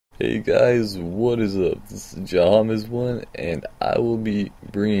Hey guys, what is up? This is Jahamis1, and I will be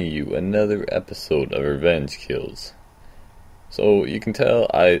bringing you another episode of Revenge Kills. So you can tell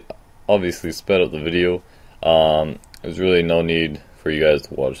I obviously sped up the video. There's really no need for you guys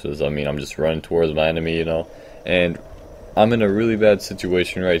to watch this. I mean, I'm just running towards my enemy, and I'm in a really bad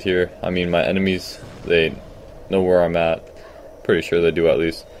situation right here. I mean, my enemies, they know where I'm at. Pretty sure they do at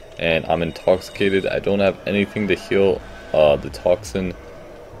least. And I'm intoxicated. I don't have anything to heal the toxin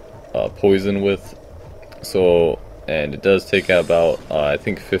poison with, and it does take about I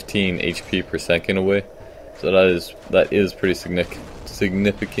think 15 HP per second away, so that is pretty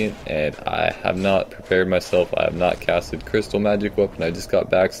significant. And I have not prepared myself. I have not casted crystal magic weapon. I just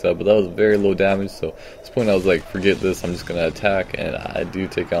got backstabbed, but that was very low damage, so at this point I was like, forget this, I'm just gonna attack. And I do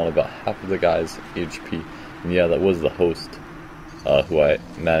take on about half of the guy's HP, and yeah, that was the host who I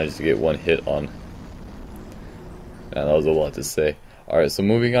managed to get one hit on. And that was a lot to say. Alright, so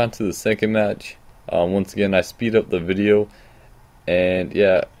moving on to the second match. Once again, I speed up the video. And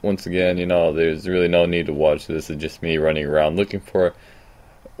yeah, once again, there's really no need to watch this. It's just me running around looking for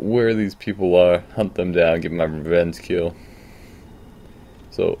where these people are, hunt them down, get my revenge kill.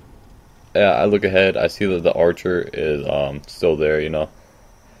 So, yeah, I look ahead. I see that the archer is still there,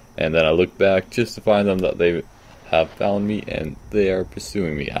 And then I look back just to find them that they have found me and they are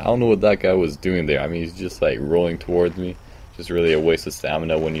pursuing me. I don't know what that guy was doing there. I mean, he's just like rolling towards me. Just really a waste of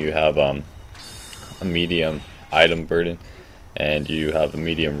stamina when you have a medium item burden and you have a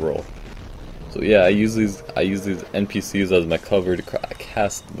medium roll. So yeah, I use these NPCs as my cover to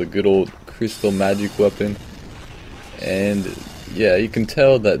cast the good old crystal magic weapon. And yeah, you can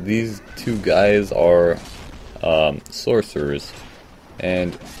tell that these two guys are sorcerers,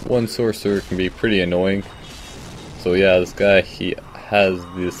 and one sorcerer can be pretty annoying. So yeah, this guy, he has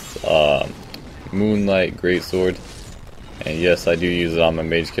this moonlight greatsword. And yes, I do use it on my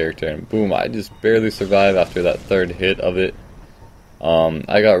mage character, and boom, I just barely survived after that third hit of it.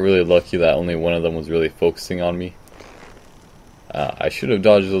 I got really lucky that only one of them was really focusing on me. I should have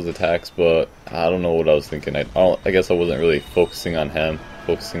dodged those attacks, but I don't know what I was thinking. I guess I wasn't really focusing on him,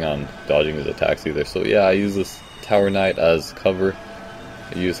 focusing on dodging his attacks either. So yeah, I use this Tower Knight as cover.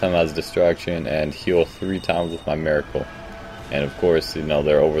 I use him as distraction and heal 3 times with my miracle. And of course,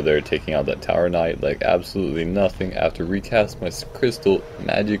 they're over there taking out that Tower Knight like absolutely nothing after recast my crystal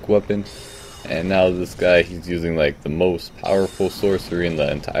magic weapon. And now this guy, he's using like the most powerful sorcery in the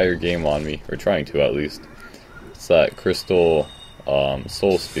entire game on me, or trying to at least. It's that crystal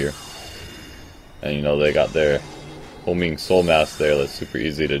soul spear. And they got their homing soul mask there that's super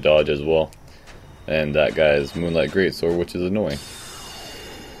easy to dodge as well. And that guy's moonlight greatsword, which is annoying.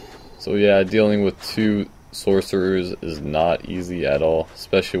 So yeah, dealing with 2 sorcerers is not easy at all,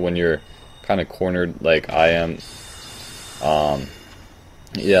 especially when you're kind of cornered like I am.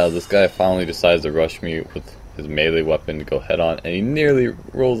 Yeah, this guy finally decides to rush me with his melee weapon to go head on, and he nearly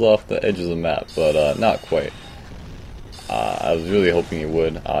rolls off the edge of the map, but not quite. I was really hoping he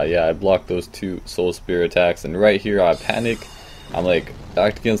would. Yeah, I blocked those 2 soul spear attacks, and right here I panic. I'm like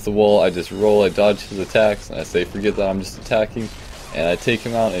backed against the wall. I just roll, I dodge his attacks, and I say forget that, I'm just attacking. And I take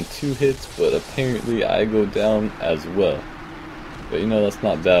him out in 2 hits, but apparently I go down as well. But that's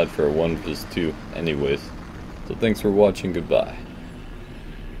not bad for 1 vs 2 anyways. So thanks for watching, goodbye.